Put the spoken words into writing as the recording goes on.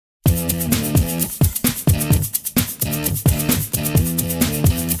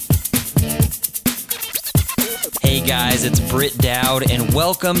Hey guys, it's Britt Dowd, and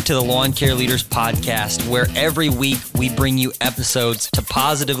welcome to the Lawn Care Leaders Podcast, where every week we bring you episodes to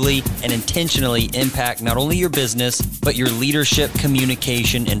positively and intentionally impact not only your business, but your leadership,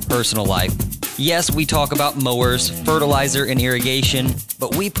 communication, and personal life. Yes, we talk about mowers, fertilizer, and irrigation,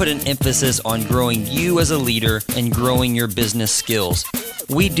 but we put an emphasis on growing you as a leader and growing your business skills.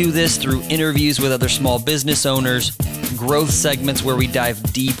 We do this through interviews with other small business owners, growth segments where we dive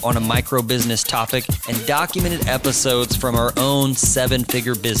deep on a micro business topic, and documented episodes from our own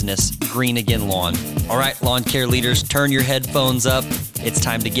seven-figure business, Green Again Lawn. All right, lawn care leaders, turn your headphones up. It's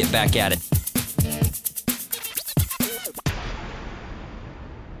time to get back at it.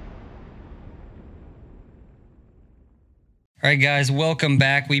 All right, guys, welcome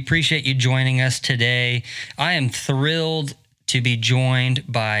back. We appreciate you joining us today. I am thrilled to be joined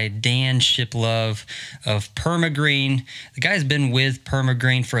by Dan Shiplove of Permagreen. The guy's been with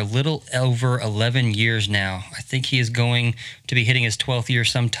Permagreen for a little over 11 years now. I think he is going to be hitting his 12th year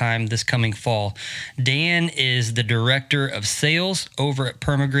sometime this coming fall. Dan is the director of sales over at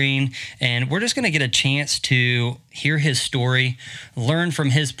Permagreen, and we're just going to get a chance to hear his story, learn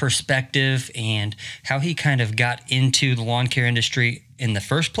from his perspective, and how he kind of got into the lawn care industry in the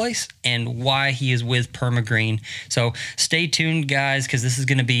first place and why he is with Permagreen. So stay tuned, guys, because this is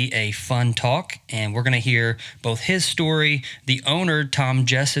going to be a fun talk, and we're going to hear both his story, the owner, Tom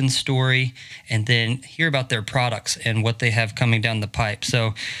Jessen's story, and then hear about their products and what they have coming down the pipe.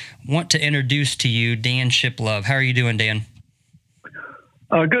 So want to introduce to you Dan Shiplove. How are you doing, Dan?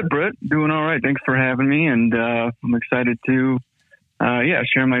 Good, Britt. Doing all right. Thanks for having me, and I'm excited to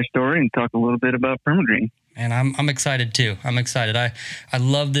share my story and talk a little bit about Permagreen. And I'm excited too. I'm excited. I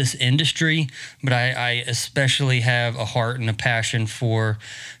love this industry, but I especially have a heart and a passion for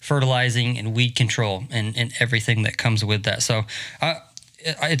fertilizing and weed control and everything that comes with that. So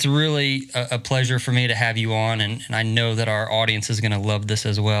it's really a pleasure for me to have you on, and I know that our audience is going to love this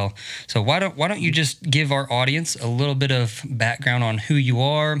as well. So why don't you just give our audience a little bit of background on who you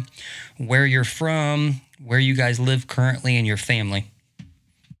are, where you're from, where you guys live currently, and your family?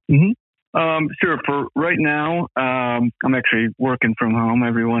 Mm-hmm. Sure. For right now, I'm actually working from home.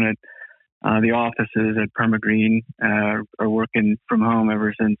 Everyone at the offices at Permagreen are working from home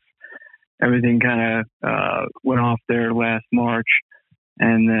ever since everything kind of went off there last March.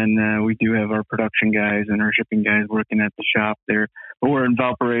 And then we do have our production guys and our shipping guys working at the shop there. But we're in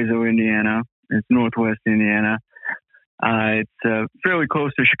Valparaiso, Indiana. It's Northwest Indiana. It's fairly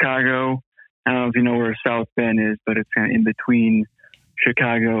close to Chicago. I don't know if you know where South Bend is, but it's kind of in between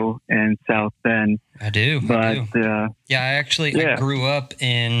Chicago and South Bend. I do. I grew up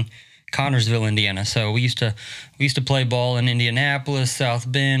in Connersville, Indiana. So we used to play ball in Indianapolis,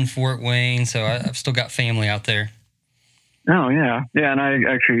 South Bend, Fort Wayne. So I've still got family out there. Oh yeah, yeah. And I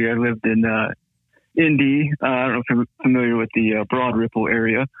lived in Indy. I don't know if you're familiar with the Broad Ripple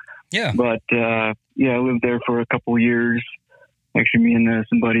area. Yeah. But I lived there for a couple years. Actually, me and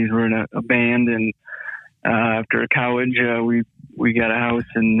some buddies were in a band, and after college, we got a house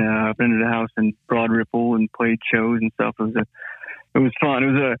and rented a house in Broad Ripple and played shows and stuff. It was fun.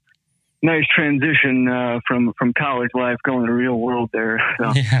 It was a nice transition from college life going to the real world there.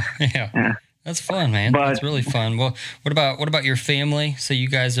 So, yeah. That's fun, man. That's really fun. Well, what about your family? So you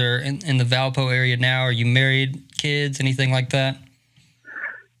guys are in the Valpo area now. Are you married, kids, anything like that?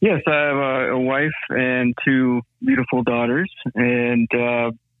 Yes, I have a wife and two beautiful daughters, and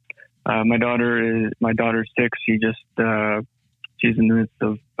my daughter's 6. She's in the midst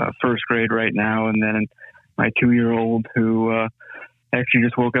of first grade right now, and then my 2-year-old who actually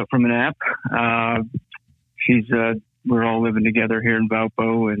just woke up from a nap. We're all living together here in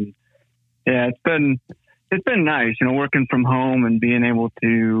Valpo, and yeah, it's been nice, working from home and being able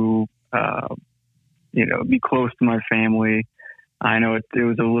to be close to my family. I know it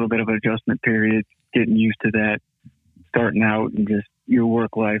was a little bit of an adjustment period, getting used to that, starting out and just your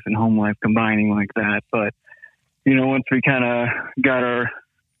work life and home life combining like that, but once we kind of got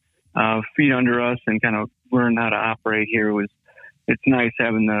our feet under us and kind of learned how to operate here, it's nice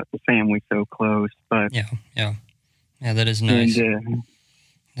having the family so close. But yeah, that is nice. And,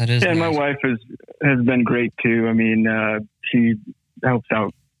 that is. Yeah, nice. My wife has been great too. I mean, she helps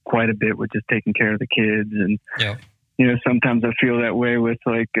out quite a bit with just taking care of the kids, and sometimes I feel that way with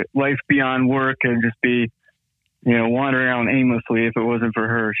like life beyond work and just be wandering around aimlessly. If it wasn't for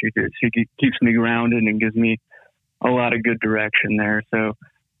her, she keeps me grounded and gives me a lot of good direction there. So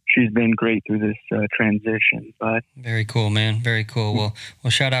she's been great through this transition. But very cool, man. Very cool. Well,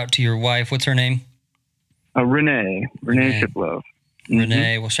 shout out to your wife. What's her name? Renee Shiplove.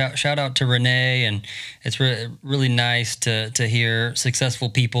 Renee. Well, shout out to Renee, and it's really nice to hear successful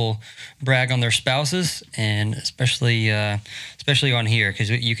people brag on their spouses, and especially on here, because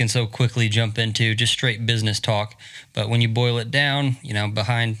you can so quickly jump into just straight business talk. But when you boil it down,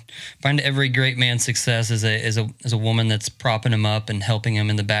 behind every great man's success is a woman that's propping him up and helping him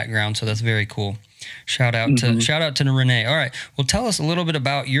in the background. So that's very cool. Shout out to Renee. All right. Well, tell us a little bit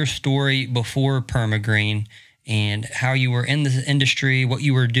about your story before Permagreen and how you were in this industry, what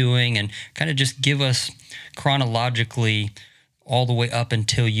you were doing, and kind of just give us chronologically all the way up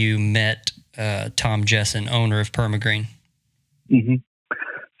until you met Tom Jessen, owner of Permagreen. Mm-hmm.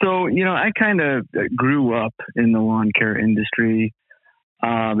 So, I kind of grew up in the lawn care industry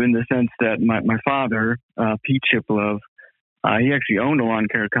in the sense that my father, Pete Shiplove, he actually owned a lawn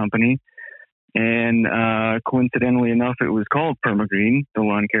care company. And coincidentally enough, it was called Permagreen, the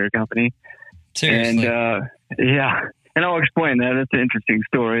lawn care company. Seriously? And and I'll explain that. It's an interesting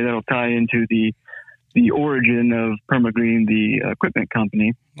story that'll tie into the origin of Permagreen, the equipment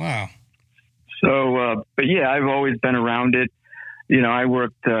company. Wow. So, but yeah, I've always been around it. I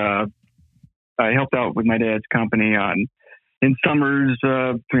worked, I helped out with my dad's company in summers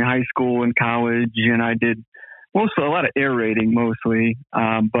between high school and college, and I did a lot of aerating mostly,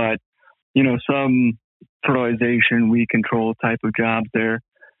 but some fertilization, weed control type of jobs there.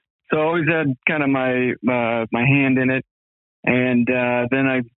 So I always had kind of my hand in it. And then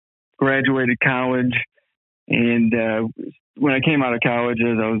I graduated college. And when I came out of college,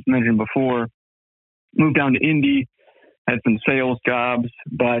 as I was mentioning before, moved down to Indy, had some sales jobs.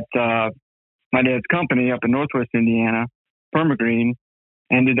 But my dad's company up in Northwest Indiana, Permagreen,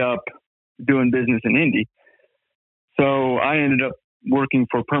 ended up doing business in Indy. So I ended up working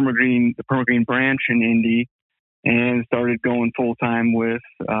for Permagreen, the Permagreen branch in Indy, and started going full time with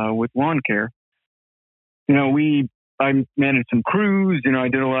lawn care. I managed some crews. I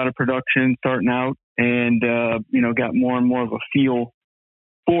did a lot of production starting out, and got more and more of a feel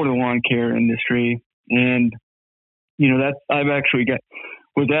for the lawn care industry. And I've actually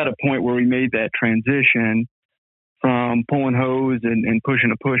was at a point where we made that transition from pulling hose and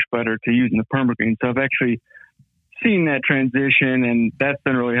pushing a push butter to using the Permagreen. So I've actually seen that transition, and that's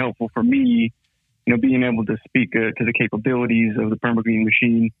been really helpful for me, being able to speak to the capabilities of the Permagreen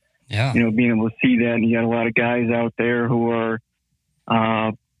machine. Yeah. Being able to see that. And you got a lot of guys out there who are,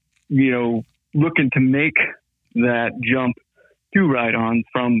 looking to make that jump to ride-ons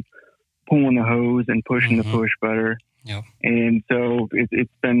from pulling the hose and pushing the push butter. Yep. And so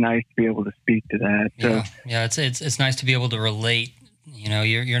it's been nice to be able to speak to that. So, yeah. It's nice to be able to relate.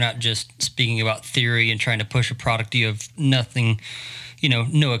 You're not just speaking about theory and trying to push a product you have nothing,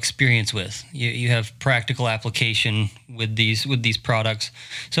 no experience with. You have practical application with these products.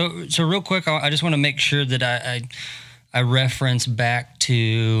 So real quick, I just want to make sure that I reference back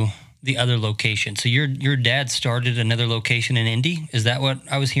to the other location. So your dad started another location in Indy. Is that what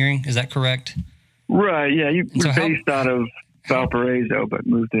I was hearing? Is that correct? Right. Yeah. You were based out of Valparaiso, but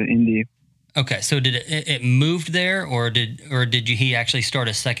moved to Indy. Okay, so did it moved there, or did he actually start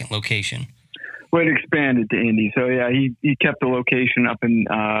a second location? Well, it expanded to Indy. So yeah, he kept the location up in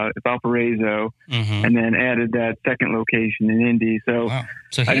Valparaiso, and then added that second location in Indy. So wow.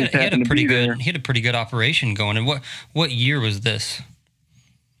 So he had a pretty good operation going. And what year was this?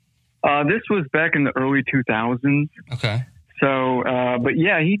 This was back in the early 2000s. Okay. So, but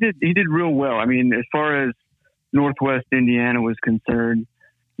yeah, he did real well. I mean, as far as Northwest Indiana was concerned,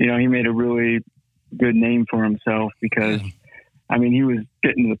 he made a really good name for himself because, I mean, he was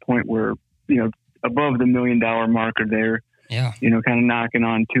getting to the point where, above the $1 million marker there. Yeah. Kind of knocking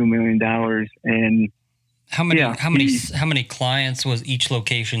on $2 million. And how many clients was each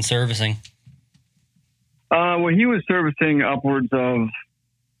location servicing? Well, he was servicing upwards of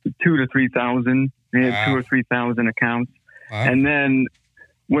 2,000 to 3,000. He had 2,000 or 3,000 accounts. Wow. And then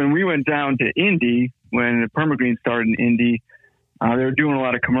when we went down to Indy, when Permagreen started in Indy, they were doing a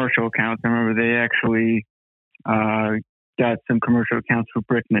lot of commercial accounts. I remember they actually got some commercial accounts for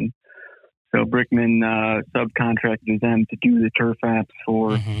Brickman. So Brickman subcontracted them to do the turf apps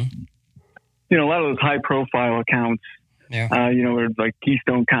for, a lot of those high-profile accounts. Yeah. Where like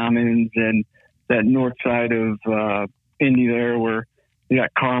Keystone Commons and that north side of Indy there, where you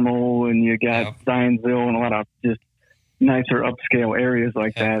got Carmel and you got Zionsville and a lot of just nicer upscale areas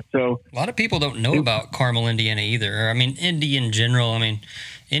like that. So a lot of people don't know about Carmel, Indiana either. I mean, Indy in general. I mean,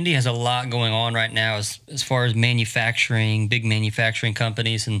 Indy has a lot going on right now as far as manufacturing, big manufacturing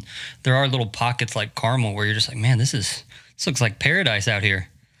companies, and there are little pockets like Carmel where you're just like, man, this looks like paradise out here.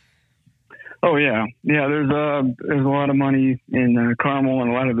 Oh yeah, there's a lot of money in Carmel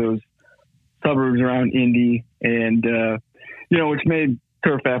and a lot of those suburbs around Indy, and which made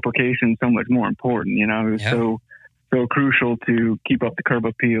turf application so much more important. It was so crucial to keep up the curb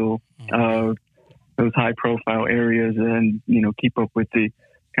appeal of those high profile areas and, keep up with the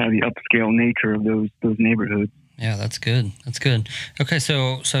kind of the upscale nature of those neighborhoods. Yeah, that's good. That's good. Okay,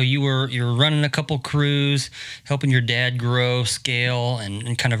 so you were running a couple crews, helping your dad grow, scale,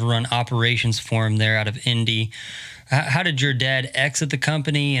 and kind of run operations for him there out of Indy. How did your dad exit the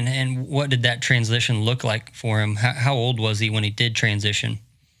company, and what did that transition look like for him? How old was he when he did transition?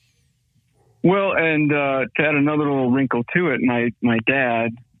 Well, and to add another little wrinkle to it, my dad,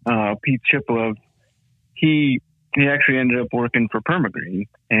 Pete Shiplove, he actually ended up working for Permagreen,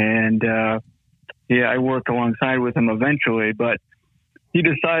 and I worked alongside with him eventually, but he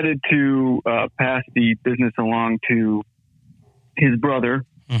decided to pass the business along to his brother,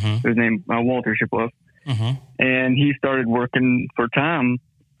 whose name Walter Shiplove, and he started working for Tom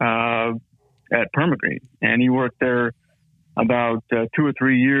at Permagreen, and he worked there about 2 or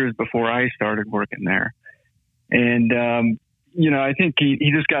 3 years before I started working there. And I think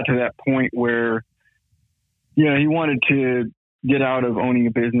he just got to that point where he wanted to get out of owning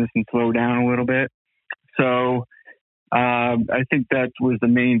a business and slow down a little bit. So I think that was the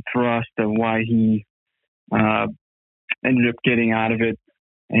main thrust of why he ended up getting out of it.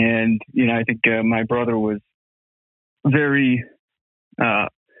 And, I think my brother was very,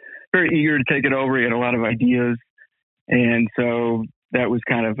 very eager to take it over. He had a lot of ideas. And so that was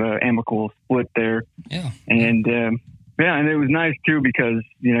kind of an amicable split there. Yeah. And, and it was nice too, because,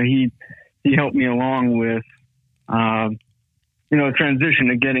 he helped me along with, the transition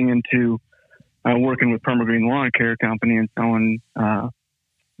to getting into working with Permagreen Lawn Care Company and selling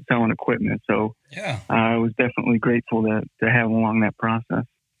equipment. So I was definitely grateful to have along that process.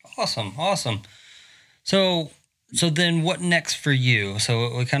 Awesome. So then what next for you?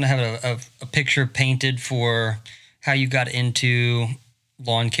 So we kind of have a picture painted for how you got into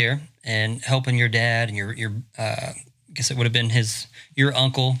lawn care and helping your dad, and your I guess it would have been your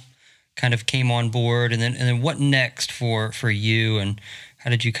uncle kind of came on board, and then what next for you, and how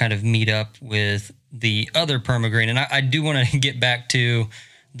did you kind of meet up with the other Permagreen? And I do want to get back to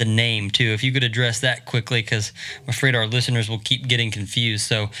the name too, if you could address that quickly, because I'm afraid our listeners will keep getting confused.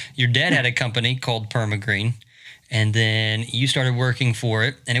 So your dad had a company called Permagreen, and then you started working for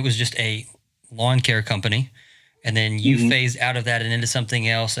it, and it was just a lawn care company. And then you phased out of that and into something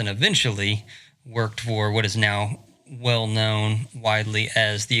else, and eventually worked for what is now well known widely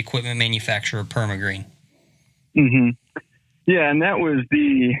as the equipment manufacturer Permagreen. Yeah, and that was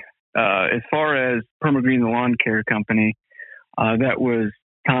as far as Permagreen, the lawn care company, that was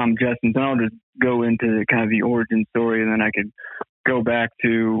Tom Justin's. And I'll just go into kind of the origin story, and then I could go back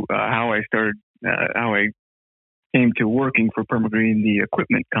to how I started, how I came to working for Permagreen, the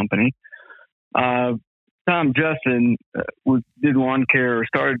equipment company. Tom Justin did lawn care, or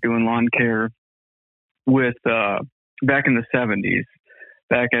started doing lawn care with back in the 70s.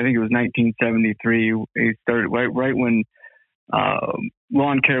 Back, I think it was 1973. He started right when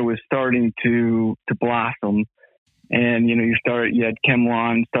lawn care was starting to blossom, and you had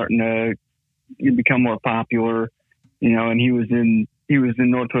ChemLawn starting to become more popular, and he was in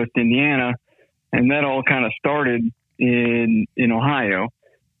Northwest Indiana, and that all kind of started in Ohio.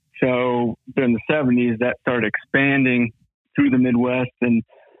 So during the 70s, that started expanding through the Midwest and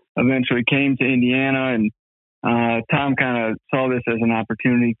eventually came to Indiana. And Tom kind of saw this as an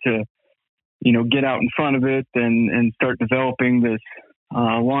opportunity to, get out in front of it and start developing this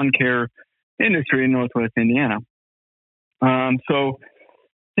lawn care industry in Northwest Indiana. So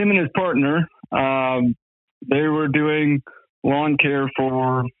him and his partner, they were doing lawn care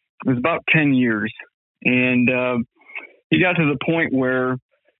for, it was about 10 years. And he got to the point where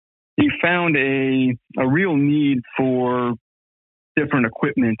he found a real need for different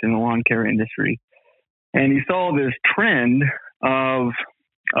equipment in the lawn care industry. And he saw this trend of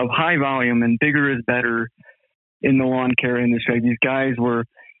high volume and bigger is better in the lawn care industry. These guys were,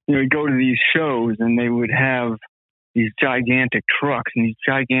 you'd go to these shows and they would have these gigantic trucks and these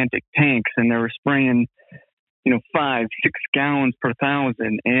gigantic tanks, and they were spraying, 5-6 gallons per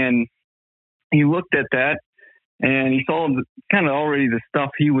thousand. And he looked at that, and he saw kind of already the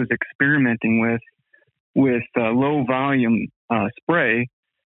stuff he was experimenting with low volume spray,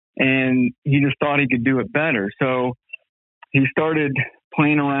 and he just thought he could do it better. So he started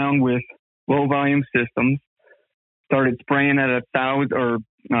playing around with low volume systems, started spraying at 1,000 or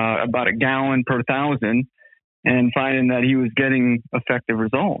about a gallon per thousand, and finding that he was getting effective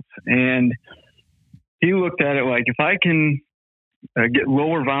results. And he looked at it like, if I can get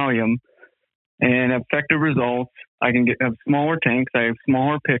lower volume and effective results, I can have smaller tanks, I have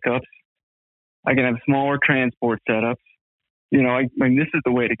smaller pickups, I can have smaller transport setups, I mean, this is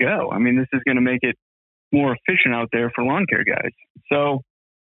the way to go. I mean, this is going to make it more efficient out there for lawn care guys. So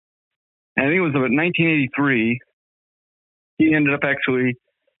I think it was about 1983. He ended up actually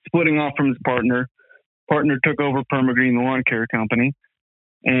splitting off from his partner. Partner took over Permagreen, the lawn care company.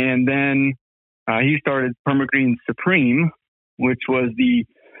 And then he started Permagreen Supreme, which was the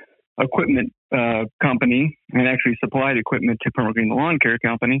equipment company, and actually supplied equipment to Permagreen, the lawn care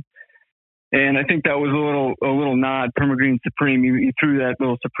company. And I think that was a little nod. Permagreen Supreme, you threw that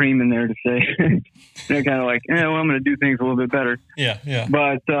little Supreme in there to say, they're kind of like, well, I'm going to do things a little bit better. Yeah.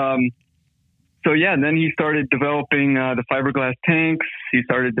 But so yeah, then he started developing the fiberglass tanks. He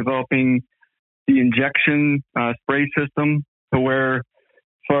started developing the injection spray system, to where, as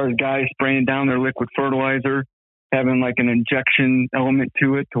far as guys spraying down their liquid fertilizer, having like an injection element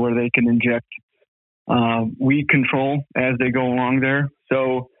to it, to where they can inject weed control as they go along there.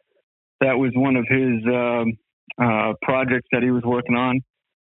 So that was one of his projects that he was working on.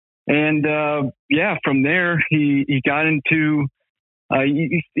 And from there, he got into,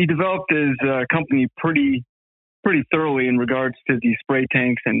 he developed his company pretty thoroughly in regards to the spray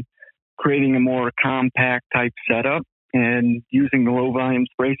tanks and creating a more compact type setup and using the low volume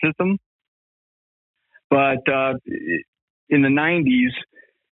spray system. But in the 90s,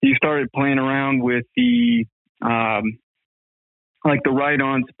 he started playing around with the like the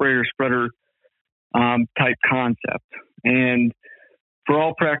ride-on sprayer spreader type concept. And for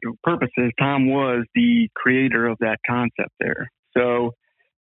all practical purposes, Tom was the creator of that concept there. So,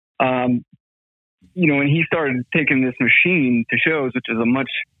 when he started taking this machine to shows, which is a much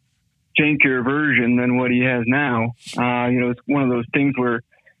jankier version than what he has now, it's one of those things where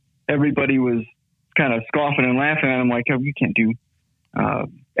everybody was kind of scoffing and laughing at him, like, oh, you can't do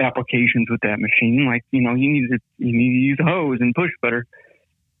applications with that machine. Like, you need to use a hose and push better.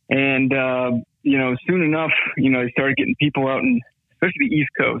 And, soon enough, he started getting people out in, especially the East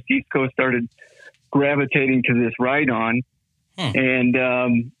Coast. East Coast started gravitating to this ride-on.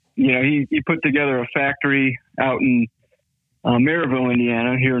 And, he put together a factory out in Maryville,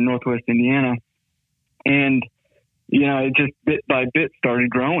 Indiana, here in Northwest Indiana. And, it just bit by bit started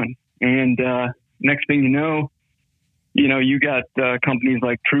growing. And next thing you know, you got companies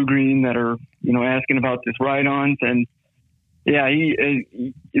like TruGreen that are, asking about this ride-ons. And, yeah,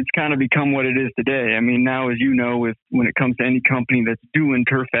 it's kind of become what it is today. I mean, now, as you know, when it comes to any company that's doing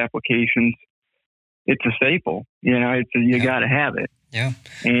turf applications, it's a staple. You got to have it. Yeah.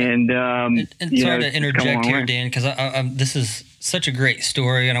 And sorry to interject here, Dan, because this is such a great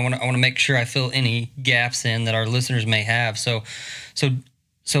story, and I want to make sure I fill any gaps in that our listeners may have. So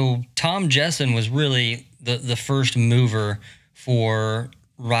Tom Jessen was really the first mover for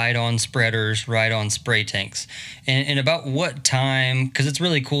ride-on spreaders, ride-on spray tanks. And about what time, because it's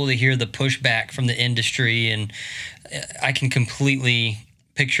really cool to hear the pushback from the industry, and I can completely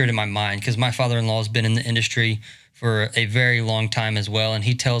picture it in my mind, because my father-in-law has been in the industry for a very long time as well. And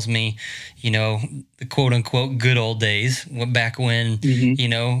he tells me, the quote unquote good old days, back when,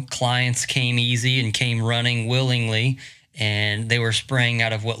 clients came easy and came running willingly, and they were spraying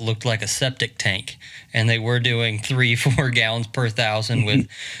out of what looked like a septic tank, and they were doing 3-4 gallons per thousand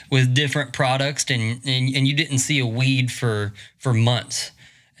with different products, and you didn't see a weed for months.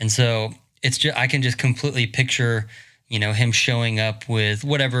 And so it's just, I can just completely picture, him showing up with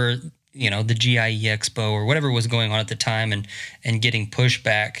whatever, the GIE Expo or whatever was going on at the time, and getting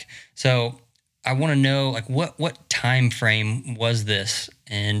pushback. So I want to know, like, what time frame was this,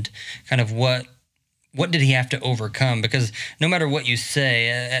 and kind of what did he have to overcome? Because no matter what you say,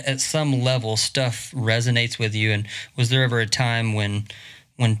 at some level, stuff resonates with you. And was there ever a time when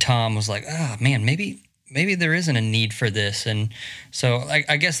Tom was like, man, maybe there isn't a need for this? And so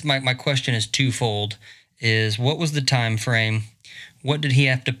I guess my question is twofold: is what was the time frame? What did he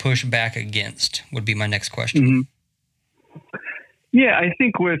have to push back against? Would be my next question. Mm-hmm. Yeah, I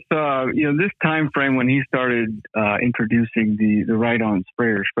think with this time frame when he started introducing the ride-on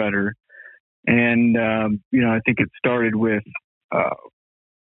sprayer spreader, and I think it started with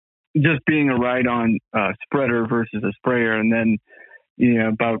just being a ride-on spreader versus a sprayer, and then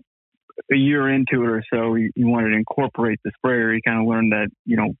about a year into it or so, he wanted to incorporate the sprayer. He kind of learned that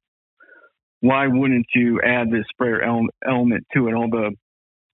why wouldn't you add this sprayer element to it? All the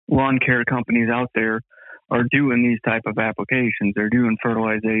lawn care companies out there are doing these type of applications. They're doing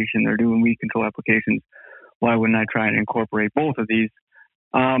fertilization. They're doing weed control applications. Why wouldn't I try and incorporate both of these?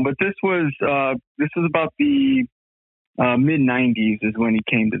 But this was about the mid 90s is when he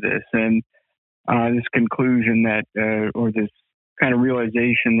came to this, and this conclusion that, or this kind of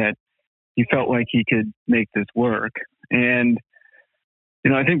realization that he felt like he could make this work. And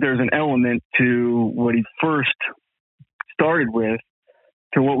I think there's an element to what he first started with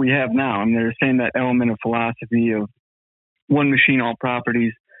to what we have now. I mean, they're saying that element of philosophy of one machine, all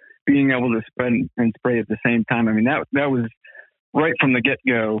properties, being able to spread and spray at the same time. I mean, that was right from the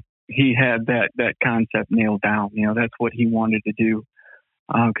get-go. He had that concept nailed down. You know, that's what he wanted to do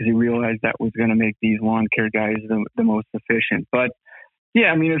because he realized that was going to make these lawn care guys the most efficient. But yeah,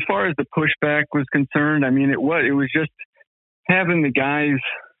 I mean, as far as the pushback was concerned, I mean, it was just having the guys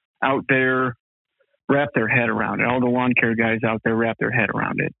out there wrap their head around it. All the lawn care guys out there wrap their head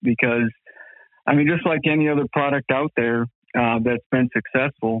around it because, I mean, just like any other product out there that's been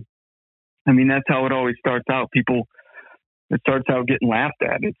successful, I mean, that's how it always starts out. It starts out getting laughed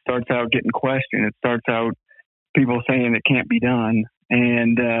at. It starts out getting questioned. It starts out people saying it can't be done.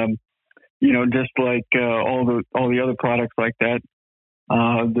 And, you know, just like all the other products like that,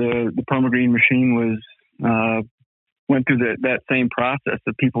 the Permagreen machine went through that same process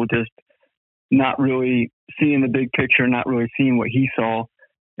of people just not really seeing the big picture, not really seeing what he saw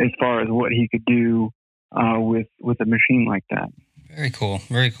as far as what he could do with a machine like that. Very cool.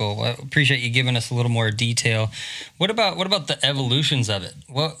 Very cool. I appreciate you giving us a little more detail. What about the evolutions of it?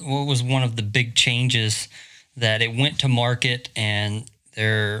 What was one of the big changes that it went to market and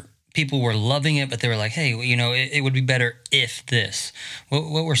people were loving it, but they were like, hey, you know, it would be better if this.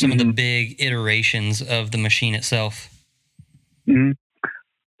 What were some of the big iterations of the machine itself? Mm-hmm.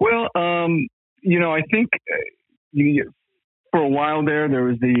 Well, you know, I think for a while there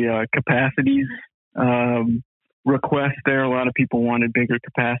was the capacities request there. A lot of people wanted bigger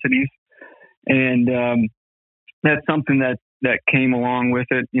capacities. And that's something that came along with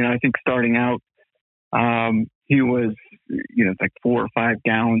it. You know, I think starting out, he was, you know, like 4 or 5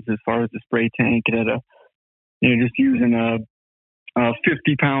 gallons as far as the spray tank. It had just using a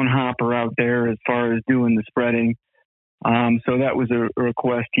 50-pound hopper out there as far as doing the spreading. So that was a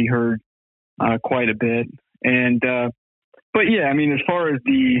request he heard quite a bit. And, but yeah, I mean, as far as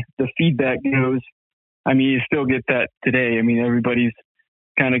the feedback goes, I mean, you still get that today. I mean, everybody's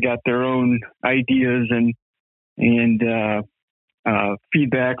kind of got their own ideas and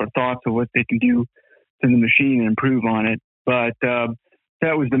feedback or thoughts of what they can do to the machine and improve on it. But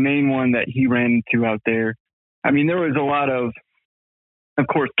that was the main one that he ran into out there. I mean, there was a lot of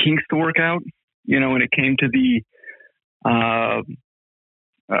course, kinks to work out, you know, when it came to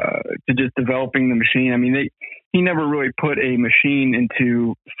to just developing the machine. I mean, he never really put a machine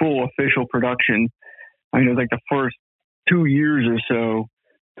into full official production. I mean, it was like the first 2 years or so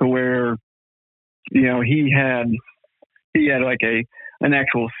to where, you know, he had like an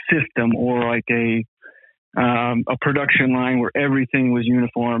actual system or like a production line where everything was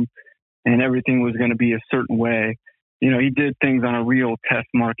uniform and everything was going to be a certain way. You know, he did things on a real test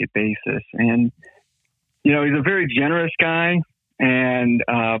market basis. And, you know, he's a very generous guy and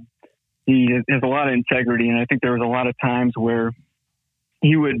he has a lot of integrity. And I think there was a lot of times where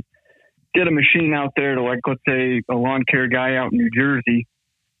he would get a machine out there to, like, let's say a lawn care guy out in New Jersey,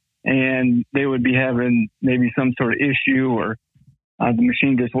 and they would be having maybe some sort of issue or the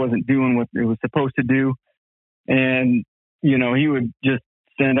machine just wasn't doing what it was supposed to do. And, you know, he would just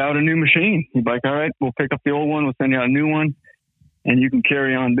send out a new machine. He'd be like, all right, we'll pick up the old one. We'll send you out a new one and you can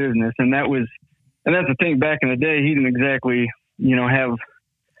carry on business. And that's the thing, back in the day, he didn't exactly, you know, have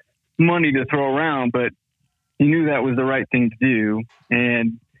money to throw around, but he knew that was the right thing to do.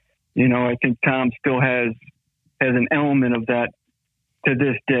 And, you know, I think Tom still has an element of that to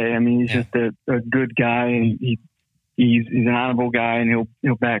this day. I mean, he's just a good guy, and he's an honorable guy, and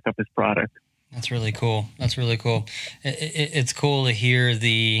he'll back up his product. That's really cool. That's really cool. It's cool to hear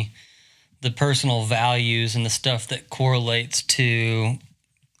the personal values and the stuff that correlates to,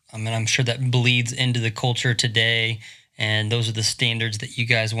 I mean, I'm sure that bleeds into the culture today, and those are the standards that you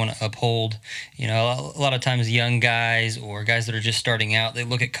guys want to uphold. You know, a lot of times young guys or guys that are just starting out, they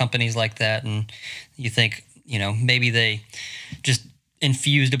look at companies like that and you think, you know, maybe they just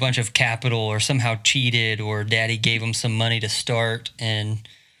infused a bunch of capital or somehow cheated or daddy gave them some money to start. And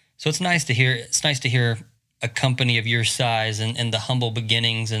so it's nice to hear. It's nice to hear a company of your size and the humble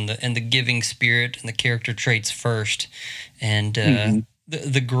beginnings and the giving spirit and the character traits first, and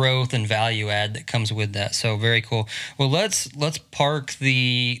the growth and value add that comes with that. So very cool. Well, let's park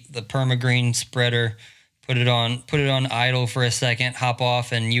the Permagreen spreader, put it on idle for a second, hop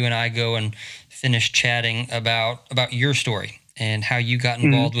off, and you and I go and finish chatting about your story and how you got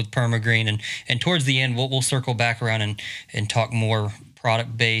involved with Permagreen, and towards the end we'll circle back around and talk more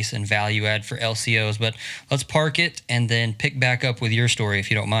product base and value add for LCOs. But let's park it and then pick back up with your story, if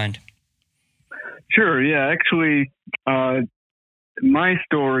you don't mind. Sure. Yeah. Actually, my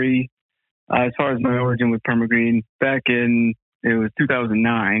story, as far as my origin with Permagreen, back in, it was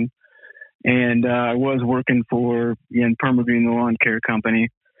 2009. and I was working for Permagreen, the lawn care company,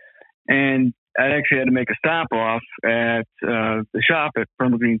 and I actually had to make a stop off at the shop at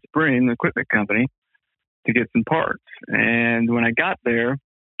Permagreen Spring, the equipment company, to get some parts. And when I got there,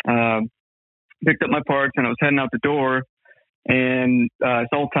 picked up my parts and I was heading out the door, and I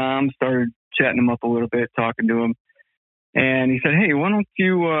saw Tom, started chatting him up a little bit, talking to him, and he said, "Hey, why don't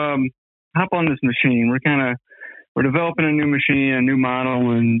you hop on this machine? We're developing a new machine, a new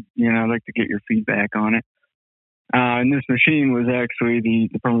model, and I'd like to get your feedback on it." And this machine was actually the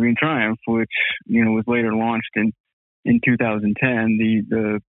Permagreen Triumph, which was later launched in 2010,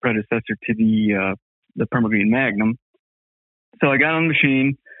 the predecessor to the Permagreen Magnum. So I got on the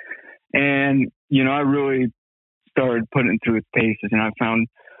machine, and I really started putting it through its paces, and I found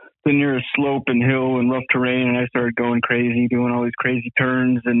the nearest slope and hill and rough terrain, and I started going crazy, doing all these crazy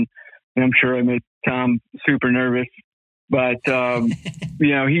turns, and I'm sure I made Tom super nervous. But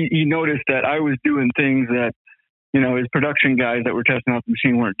he noticed that I was doing things that his production guys that were testing out the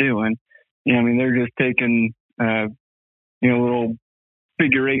machine weren't doing. They're just taking little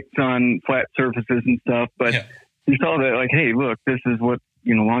figure eights on flat surfaces and stuff. But he saw that, like, hey, look, this is what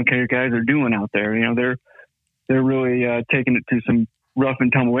lawn care guys are doing out there. They're really taking it to some rough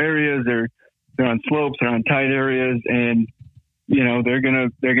and tumble areas. They're on slopes, they're on tight areas, and they're gonna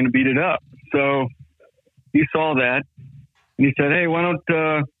beat it up. So he saw that, and he said, "Hey, why don't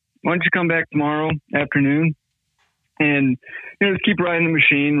you come back tomorrow afternoon and just keep riding the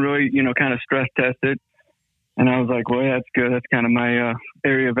machine, really kind of stress test it." And I was like, "Well, yeah, that's good. That's kind of my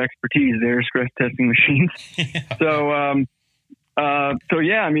area of expertise there, stress testing machines." So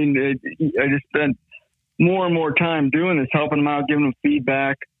yeah, I just spent more and more time doing this, helping them out, giving them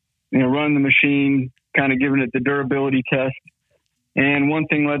feedback, running the machine, kind of giving it the durability test. And one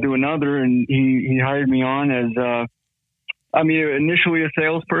thing led to another, and he hired me on as, initially a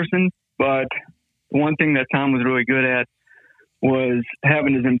salesperson, but one thing that Tom was really good at was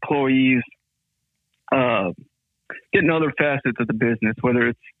having his employees getting other facets of the business, whether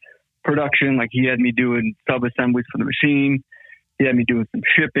it's production, like he had me doing sub-assemblies for the machine, he had me doing some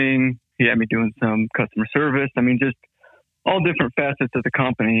shipping, he had me doing some customer service. Just all different facets of the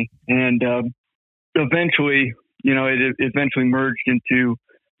company. And eventually, it eventually merged into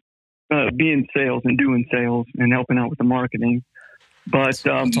being sales and doing sales and helping out with the marketing. But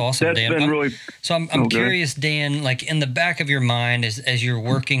that's awesome, that's Dan. been really. So I'm curious, Dan, like in the back of your mind, as you're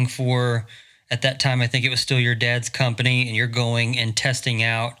working for, at that time, I think it was still your dad's company, and you're going and testing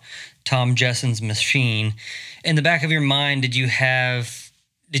out Tom Jessen's machine. In the back of your mind, did you have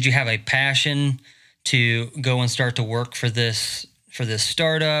a passion to go and start to work for this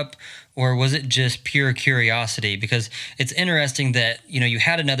startup, or was it just pure curiosity? Because it's interesting that, you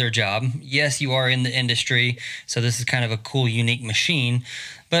had another job. Yes, you are in the industry, so this is kind of a cool, unique machine,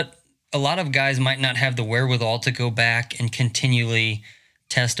 but a lot of guys might not have the wherewithal to go back and continually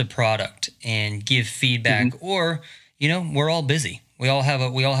test a product and give feedback, mm-hmm. or, we're all busy. We all have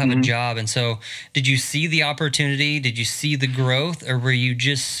mm-hmm. a job. And so did you see the opportunity? Did you see the growth, or were you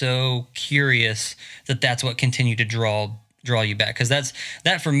just so curious that that's what continued to draw you back? Because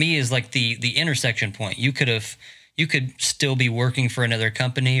that for me is like the intersection point. You could still be working for another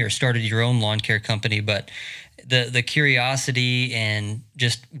company or started your own lawn care company, but the curiosity and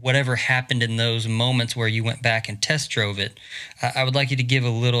just whatever happened in those moments where you went back and test drove it, I would like you to give a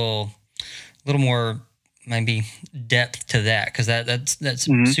little more maybe depth to that, because that's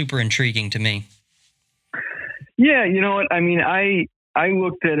mm-hmm. super intriguing to me. Yeah, you know what? I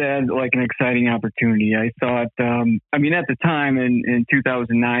looked at it as like an exciting opportunity. I thought, at the time in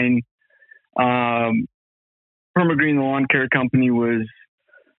 2009, Permagreen, the lawn care company, was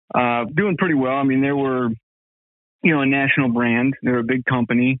doing pretty well. They were, a national brand. They're a big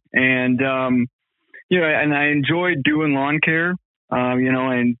company, and and I enjoyed doing lawn care,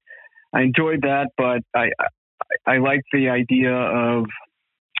 and I enjoyed that, but I liked the idea of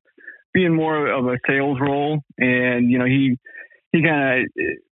being more of a sales role, and he kind of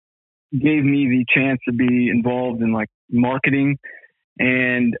gave me the chance to be involved in like marketing,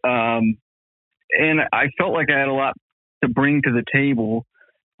 and I felt like I had a lot to bring to the table,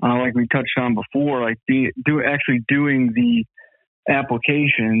 like we touched on before, like actually doing the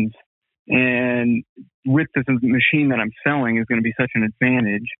applications, and with this machine that I'm selling is going to be such an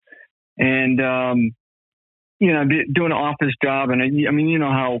advantage. And doing an office job, and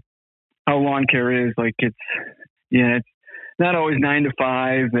how lawn care is, like it's not always 9 to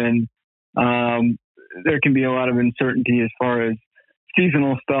 5, and there can be a lot of uncertainty as far as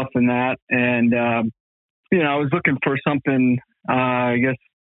seasonal stuff and that. And I was looking for something, I guess,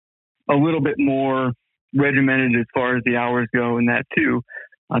 a little bit more regimented as far as the hours go, and that too.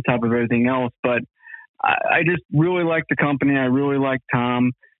 on top of everything else. But I just really liked the company. I really liked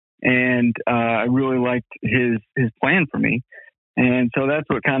Tom, and I really liked his plan for me. And so that's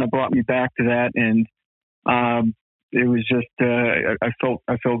what kind of brought me back to that. And it was just I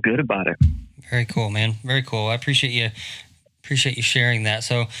felt good about it. Very cool, man. Very cool. I appreciate you sharing that.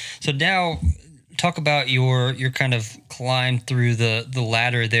 So now talk about your kind of climb through the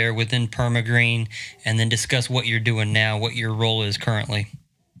ladder there within Permagreen, and then discuss what you're doing now, what your role is currently.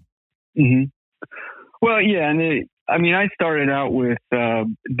 Mm-hmm. Well, yeah, and I started out with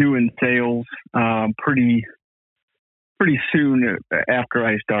doing sales pretty soon after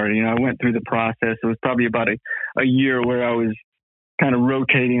I started. I went through the process. It was probably about a year where I was kind of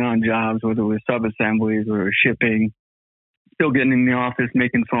rotating on jobs, whether it was sub-assemblies or shipping, still getting in the office,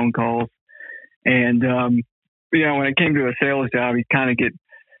 making phone calls. And, when it came to a sales job, you kind of get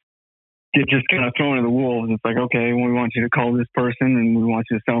just kind of thrown to the wolves. It's like, okay, we want you to call this person and we want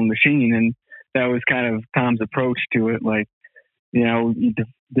you to sell a machine. And that was kind of Tom's approach to it. Like, you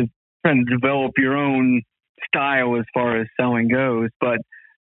trying to develop your own style as far as selling goes. But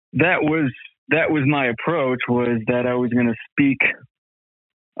that was my approach, was that I was going to speak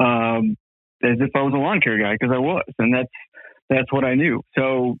as if I was a lawn care guy, because I was, and that's what I knew.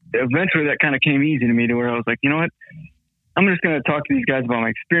 So eventually that kind of came easy to me, to where I was like, you know what, I'm just going to talk to these guys about my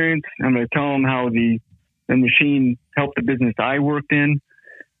experience. I'm going to tell them how the machine helped the business I worked in.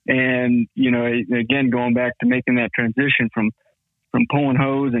 And, again, going back to making that transition from pulling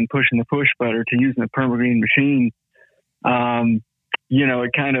hose and pushing the push butter to using the Permagreen machine,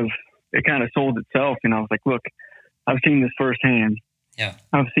 it kind of sold itself. And I was like, look, I've seen this firsthand. Yeah.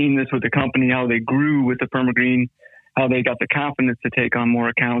 I've seen this with the company, how they grew with the Permagreen, how they got the confidence to take on more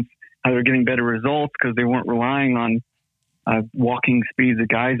accounts, how they're getting better results because they weren't relying on walking speeds of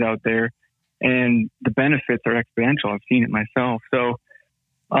guys out there. And the benefits are exponential. I've seen it myself. So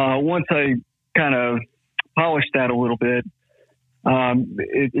once I kind of polished that a little bit, I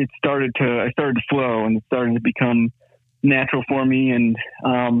started to flow, and it started to become natural for me. And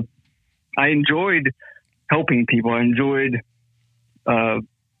I enjoyed helping people. I enjoyed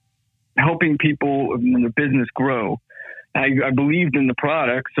helping people in the business grow. I believed in the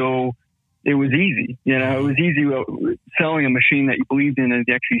product, so it was easy. It was easy selling a machine that you believed in and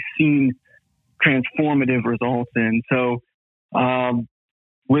you actually seen transformative results in. So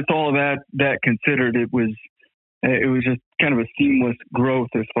with all that considered, it was just kind of a seamless growth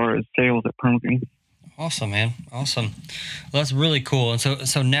as far as sales at Permagreen. Awesome, man. Awesome. Well, that's really cool. And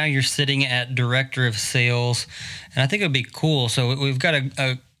so now you're sitting at director of sales, and I think it would be cool. So we've got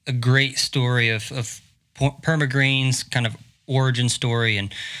a great story of Permagreen's kind of origin story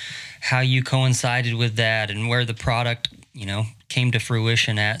and how you coincided with that and where the product, came to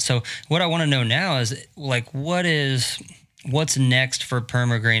fruition at. So what I want to know now is, like, what's next for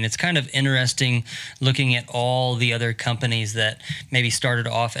Permagreen? It's kind of interesting looking at all the other companies that maybe started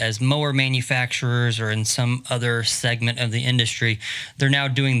off as mower manufacturers or in some other segment of the industry. They're now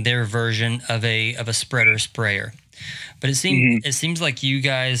doing their version of a spreader sprayer. But it seems like you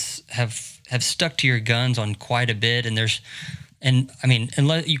guys have stuck to your guns on quite a bit, and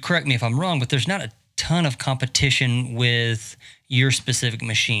unless you correct me if I'm wrong, but there's not a ton of competition with your specific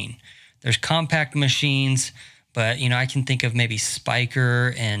machine. There's compact machines, but I can think of maybe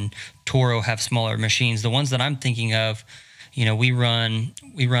Spyker and Toro have smaller machines. The ones that I'm thinking of, we run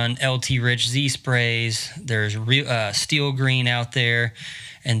LT Rich Z sprays. There's Steel Green out there,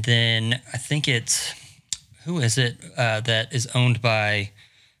 and then I think it's, who is it that is owned by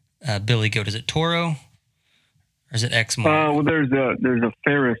Billy Goat? Is it Toro? Or is it Exmoor? Well, there's a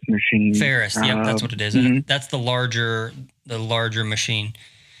Ferris machine. Ferris, yeah, that's what it is. Mm-hmm. That's the larger machine.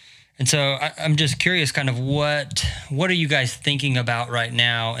 And so I'm just curious, kind of what are you guys thinking about right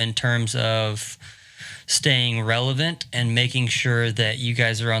now in terms of staying relevant and making sure that you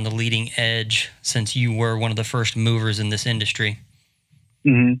guys are on the leading edge, since you were one of the first movers in this industry?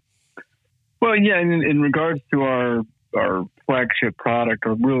 Mm-hmm. Well, yeah, in regards to our flagship product,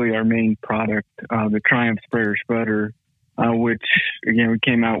 or really our main product, the Triumph sprayer spreader, which again we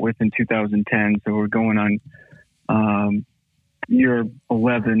came out with in 2010, so we're going on year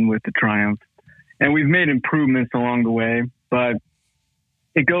 11 with the Triumph, and we've made improvements along the way, but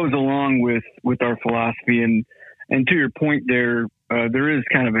it goes along with our philosophy. And to your point, there is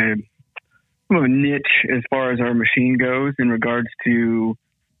kind of a niche as far as our machine goes in regards to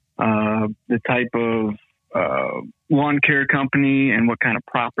the type of lawn care company and what kind of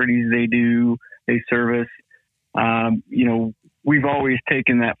properties they service. We've always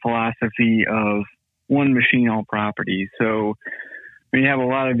taken that philosophy of one machine, all properties. So we have a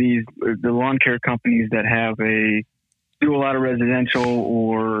lot of the lawn care companies that have a do a lot of residential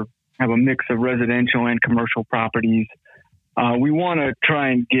or have a mix of residential and commercial properties, we want to try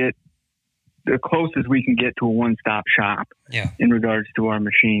and get the closest we can get to a one-stop shop in regards to our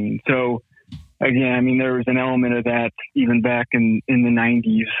machine. So again, I mean, there was an element of that even back in the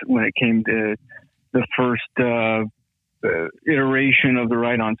 90s when it came to the first iteration of the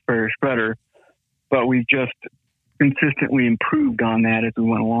Ride-On sprayer spreader, but we've just consistently improved on that as we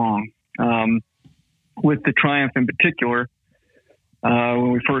went along. With the Triumph in particular,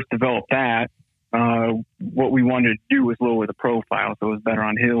 when we first developed that, what we wanted to do was lower the profile, so it was better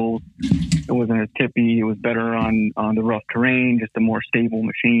on hills. It wasn't as tippy. It was better on the rough terrain, just a more stable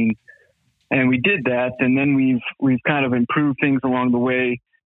machine. And we did that, and then we've kind of improved things along the way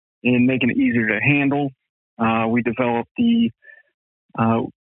in making it easier to handle. We developed the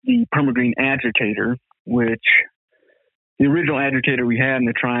Permagreen agitator, which the original agitator we had in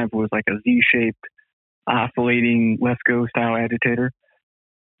the Triumph was like a Z-shaped oscillating Lesco style agitator.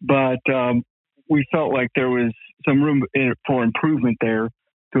 But we felt like there was some room for improvement there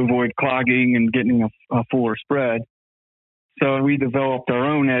to avoid clogging and getting a fuller spread. So we developed our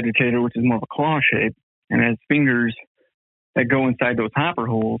own agitator, which is more of a claw shape and has fingers that go inside those hopper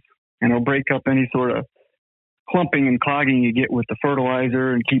holes, and it'll break up any sort of clumping and clogging you get with the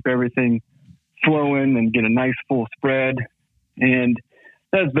fertilizer and keep everything flowing and get a nice full spread. And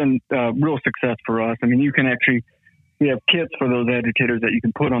that's been a real success for us. I mean, we have kits for those agitators that you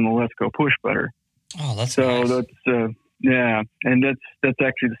can put on the Lesco push spreader. Oh, that's nice. That's and that's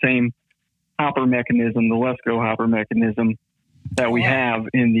actually the same hopper mechanism, the Lesco hopper mechanism that we have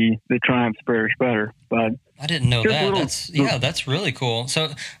in the Triumph sprayer spreader. But I didn't know that. That's really cool. So,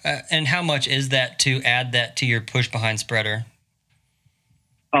 and how much is that to add that to your push behind spreader?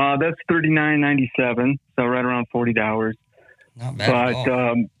 That's $39.97, so right around $40. Not bad at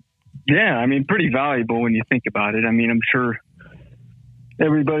all. I mean, pretty valuable when you think about it. I mean, I'm sure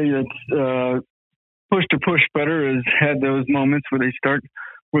everybody that's push to push spreader has had those moments where they start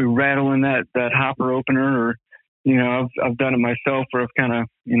really rattling that hopper opener, or I've done it myself where I've kind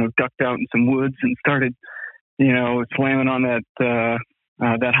of ducked out in some woods and started slamming on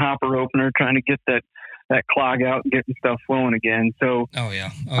that hopper opener, trying to get that clog out and getting stuff flowing again. So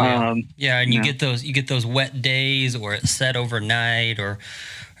and you get those wet days, or it's set overnight,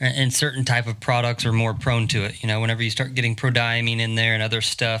 and certain type of products are more prone to it. Whenever you start getting prodiamine in there and other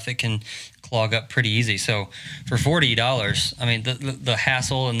stuff, it can clog up pretty easy. So for $40, I mean, the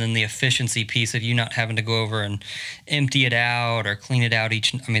hassle and then the efficiency piece of you not having to go over and empty it out or clean it out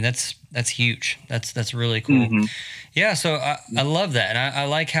that's huge. That's really cool. Mm-hmm. Yeah. So I love that. And I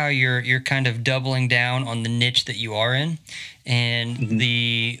like how you're kind of doubling down on the niche that you are in, and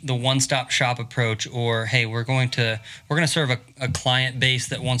the one-stop shop approach, or, hey, we're going to serve a client base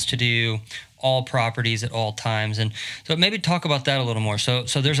that wants to do all properties at all times. And so maybe talk about that a little more. So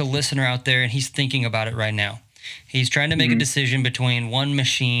there's a listener out there and he's thinking about it right now. He's trying to make a decision between one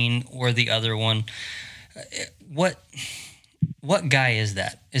machine or the other one. What guy is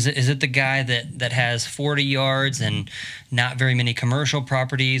that? Is it the guy that has 40 yards and not very many commercial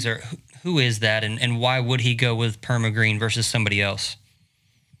properties, or who is that, and why would he go with Permagreen versus somebody else?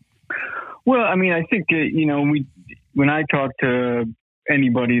 Well, I mean, I think when I talk to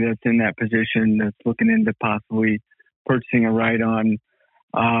anybody that's in that position that's looking into possibly purchasing a Ride-On,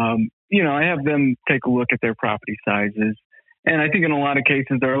 I have them take a look at their property sizes. And I think in a lot of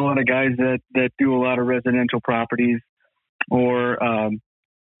cases, there are a lot of guys that do a lot of residential properties, or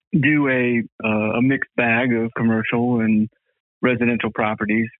do a mixed bag of commercial and residential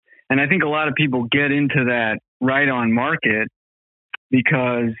properties. And I think a lot of people get into that Ride-On market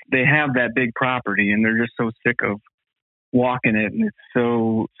because they have that big property and they're just so sick of walking it, and it's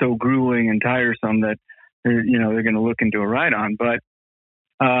so grueling and tiresome that they're going to look into a Ride-On. But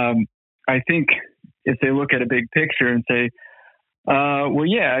I think if they look at a big picture and say,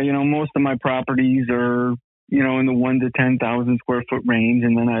 most of my properties are in the 1 to 10,000 square foot range,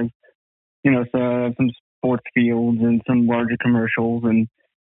 and then I've some sports fields and some larger commercials, and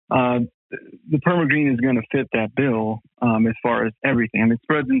the Permagreen is going to fit that bill as far as everything. I mean, it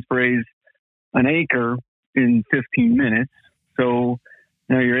spreads and sprays an acre in 15 minutes. So,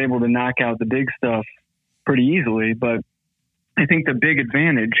 you're able to knock out the big stuff pretty easily. But I think the big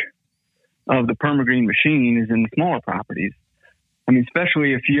advantage of the Permagreen machine is in the smaller properties. I mean,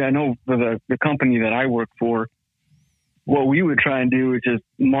 especially I know for the company that I work for, what we would try and do is just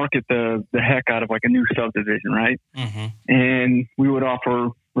market the heck out of like a new subdivision, right? Mm-hmm. And we would offer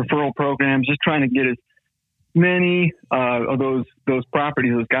referral programs, just trying to get as many of those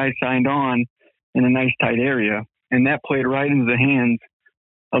properties, those guys signed on in a nice tight area. And that played right into the hands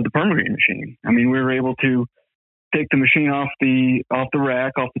of the Permagreen machine. I mean, we were able to take the machine off the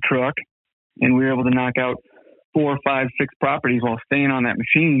rack, off the truck, and we were able to knock out 4, 5, 6 properties while staying on that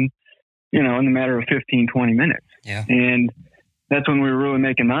machine, in the matter of 15, 20 minutes. Yeah. And that's when we were really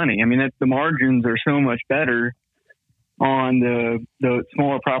making money. I mean, the margins are so much better on the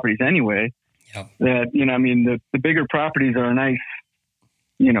smaller properties anyway. Yep. That, the bigger properties are a nice,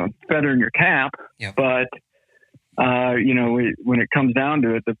 feather in your cap. Yep. But, when it comes down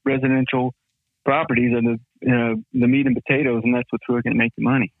to it, the residential properties are the meat and potatoes, and that's what's really going to make you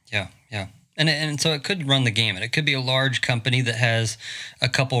money. Yeah. Yeah. And so it could run the gamut. It could be a large company that has a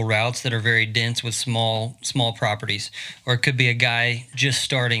couple routes that are very dense with small properties, or it could be a guy just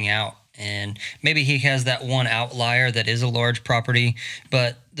starting out, and maybe he has that one outlier that is a large property,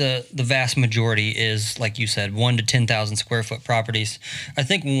 but the vast majority is, like you said, 1 to 10,000 square foot properties. I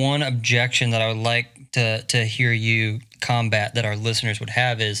think one objection that I would like to hear you combat that our listeners would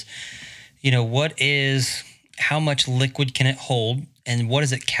have is, how much liquid can it hold? And what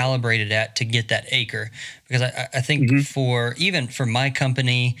is it calibrated at to get that acre? Because I think for my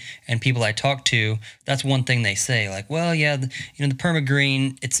company and people I talk to, that's one thing they say. Like, well, yeah, the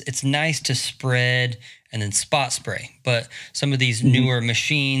Permagreen, it's nice to spread and then spot spray. But some of these newer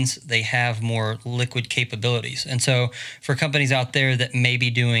machines, they have more liquid capabilities. And so for companies out there that may be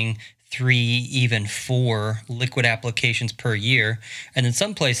doing 3, even 4 liquid applications per year, and in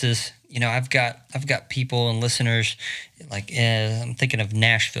some places, I've got people and listeners like I'm thinking of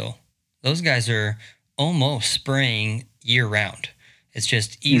Nashville. Those guys are almost spraying year round. It's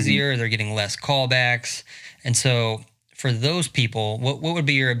just easier. They're getting less callbacks, and so for those people, what would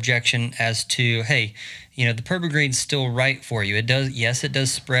be your objection as to, hey, the Permagreen's still right for you? It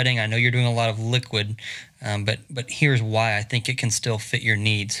does spreading. I know you're doing a lot of liquid, but here's why I think it can still fit your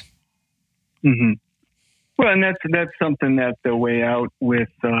needs. Mm-hmm. Well, and that's something that they'll weigh out with,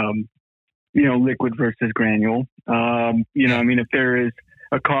 liquid versus granule. If there is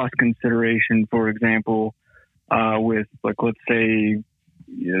a cost consideration, for example, with let's say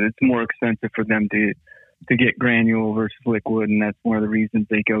it's more expensive for them to get granule versus liquid, and that's one of the reasons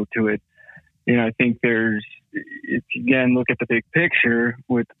they go to it. I think if you again look at the big picture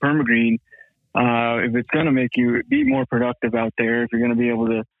with the Permagreen, if it's going to make you be more productive out there, if you're going to be able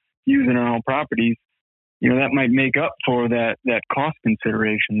to use it on all properties, that might make up for that cost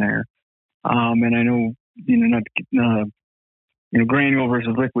consideration there. And I know, not granule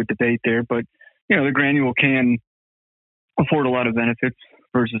versus liquid debate there, but the granule can afford a lot of benefits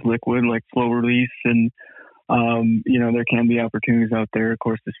versus liquid, like slow release, and there can be opportunities out there, of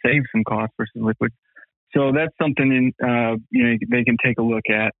course, to save some cost versus liquid. So that's something they can take a look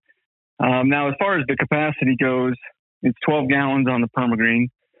at. Now, as far as the capacity goes, it's 12 gallons on the Permagreen.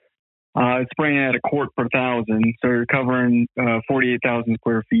 It's spraying at a quart per 1,000, so you're covering 48,000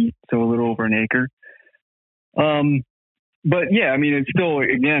 square feet, so a little over an acre. But yeah, it's still,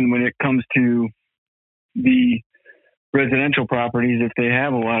 again, when it comes to the residential properties, if they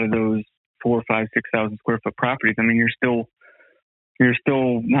have a lot of those 4, 5, 6,000 square foot properties, you're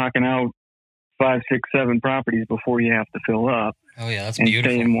still knocking out 5, 6, 7 properties before you have to fill up. Oh yeah, that's and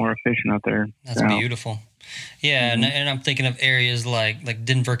beautiful. Staying more efficient out there. That's beautiful. Yeah, and I'm thinking of areas like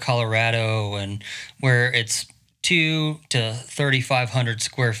Denver, Colorado, and where it's 2 to 3,500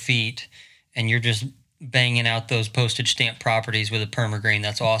 square feet, and you're just banging out those postage stamp properties with a Permagreen.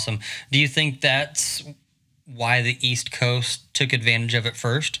 That's awesome. Do you think that's why the East Coast took advantage of it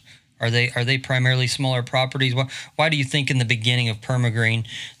first? Are they primarily smaller properties? Why do you think in the beginning of Permagreen,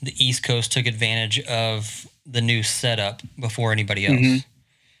 the East Coast took advantage of the new setup before anybody else? Mm-hmm.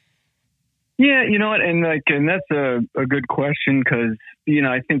 Yeah, you know what, and that's a good question, because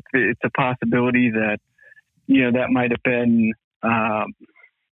I think that it's a possibility that that might have been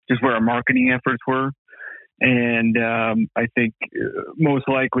just where our marketing efforts were, and I think most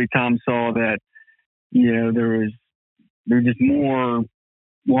likely Tom saw that there was just more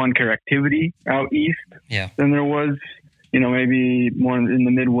lawn care activity out east than there was maybe more in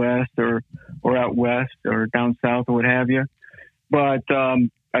the Midwest or out west or down south or what have you, but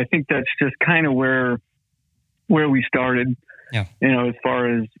I think that's just kind of where we started, as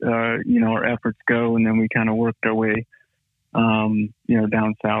far as, our efforts go. And then we kind of worked our way,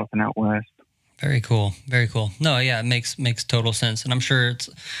 down south and out west. Very cool. Very cool. No, yeah, it makes total sense. And I'm sure it's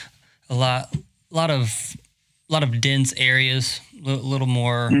a lot of dense areas, little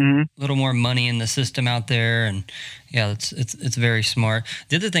more money in the system out there. And yeah, it's very smart.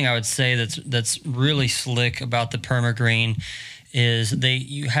 The other thing I would say that's really slick about the Permagreen is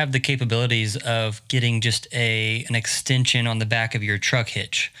you have the capabilities of getting just an extension on the back of your truck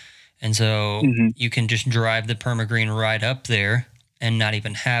hitch. And so you can just drive the Permagreen right up there and not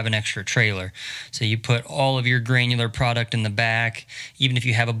even have an extra trailer. So you put all of your granular product in the back. Even if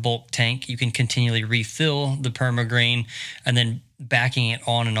you have a bulk tank, you can continually refill the Permagreen, and then backing it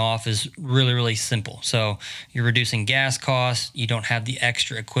on and off is really, really simple. So you're reducing gas costs. You don't have the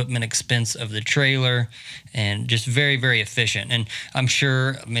extra equipment expense of the trailer, and just very, very efficient. And I'm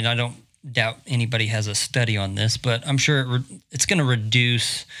sure, I mean, I don't doubt anybody has a study on this, but I'm sure it's going to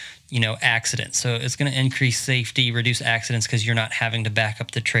reduce, accidents. So it's going to increase safety, reduce accidents, because you're not having to back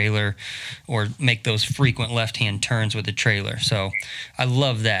up the trailer or make those frequent left-hand turns with the trailer. So I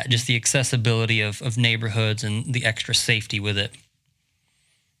love that, just the accessibility of neighborhoods and the extra safety with it.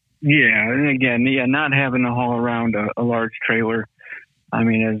 Yeah, and again, not having to haul around a large trailer. I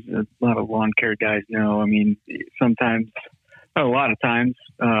mean, as a lot of lawn care guys know, I mean, a lot of times,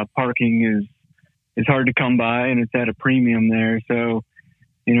 parking is hard to come by, and it's at a premium there. So,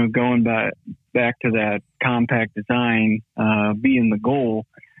 going back to that compact design being the goal,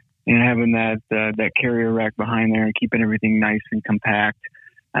 and having that carrier rack behind there and keeping everything nice and compact.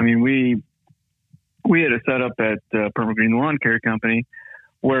 I mean, we had a setup at Permagreen Lawn Care Company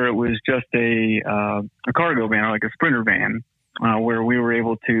where it was just a cargo van, or like a Sprinter van, where we were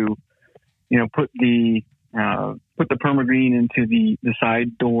able to, put the Permagreen into the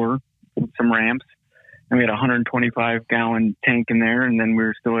side door with some ramps. And we had a 125-gallon tank in there, and then we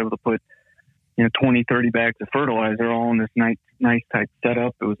were still able to put 20, 30 bags of fertilizer all in this nice type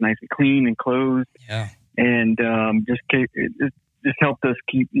setup. It was nice and clean and closed. Yeah. And just helped us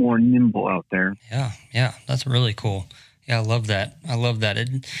keep more nimble out there. Yeah, that's really cool. Yeah, I love that.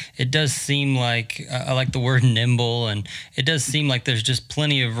 It does seem like, I like the word nimble, and it does seem like there's just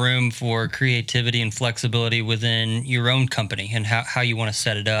plenty of room for creativity and flexibility within your own company and how you want to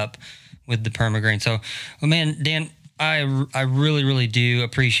set it up with the Permagreen. So, man, Dan, I really, really do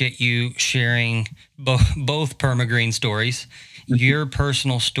appreciate you sharing both Permagreen stories, your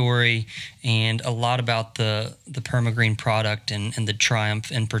personal story, and a lot about the Permagreen product and the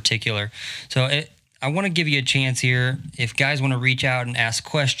Triumph in particular. So I want to give you a chance here. If guys want to reach out and ask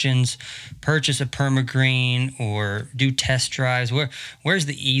questions, purchase a Permagreen, or do test drives, where's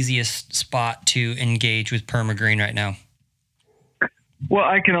the easiest spot to engage with Permagreen right now? Well,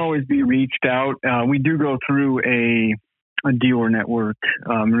 I can always be reached out. We do go through a dealer network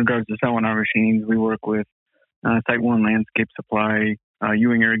in regards to selling our machines. We work with Site One Landscape Supply.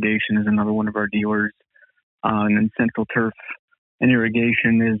 Ewing Irrigation is another one of our dealers. And then Central Turf and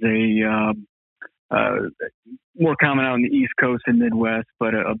Irrigation is a more common out in the East Coast and Midwest,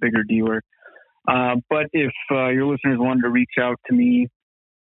 but a bigger dealer. But if your listeners wanted to reach out to me,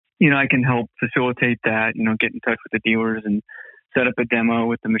 I can help facilitate that, get in touch with the dealers and set up a demo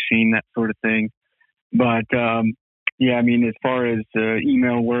with the machine, that sort of thing. But I mean, as far as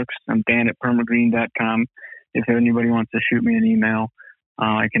email works, I'm Dan@permagreen.com. If anybody wants to shoot me an email,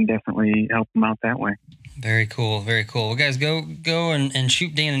 I can definitely help them out that way. Very cool. Very cool. Well, guys, go and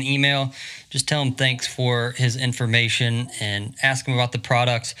shoot Dan an email. Just tell him thanks for his information and ask him about the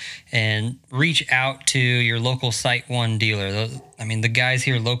products, and reach out to your local Site One dealer. I mean, the guys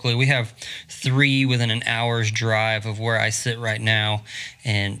here locally, we have 3 within an hour's drive of where I sit right now,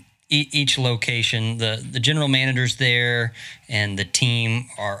 and each location, the general managers there and the team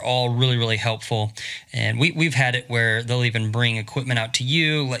are all really, really helpful. And we've had it where they'll even bring equipment out to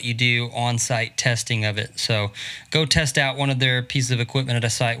you, let you do on-site testing of it. So go test out one of their pieces of equipment at a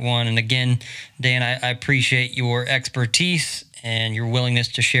Site One. And again, Dan, I appreciate your expertise and your willingness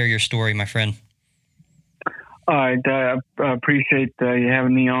to share your story, my friend. I appreciate you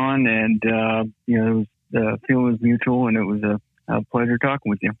having me on, and the feeling was mutual, and it was a pleasure talking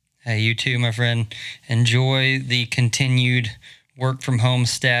with you. Hey, you too, my friend. Enjoy the continued work from home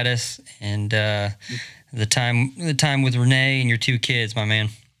status and the time with Renee and your 2 kids, my man.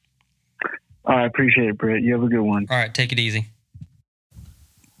 I appreciate it, Britt. You have a good one. All right, take it easy.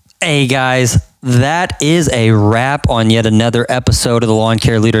 Hey, guys, that is a wrap on yet another episode of the Lawn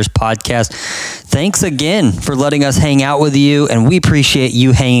Care Leaders Podcast. Thanks again for letting us hang out with you, and we appreciate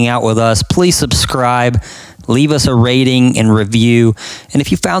you hanging out with us. Please subscribe, leave us a rating and review. And if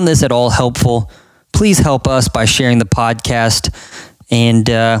you found this at all helpful, please help us by sharing the podcast.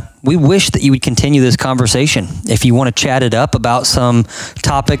 And we wish that you would continue this conversation. If you want to chat it up about some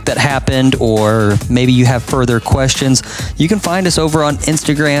topic that happened, or maybe you have further questions, you can find us over on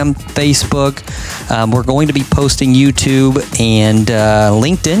Instagram, Facebook. We're going to be posting YouTube and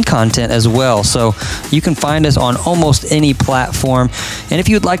LinkedIn content as well. So you can find us on almost any platform. And if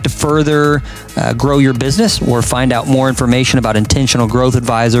you'd like to further grow your business or find out more information about Intentional Growth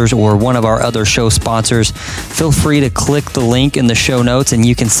Advisors or one of our other show sponsors, feel free to click the link in the show notes and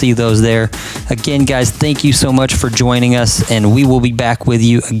you can see see those there. Again, guys, thank you so much for joining us, and we will be back with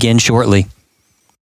you again shortly.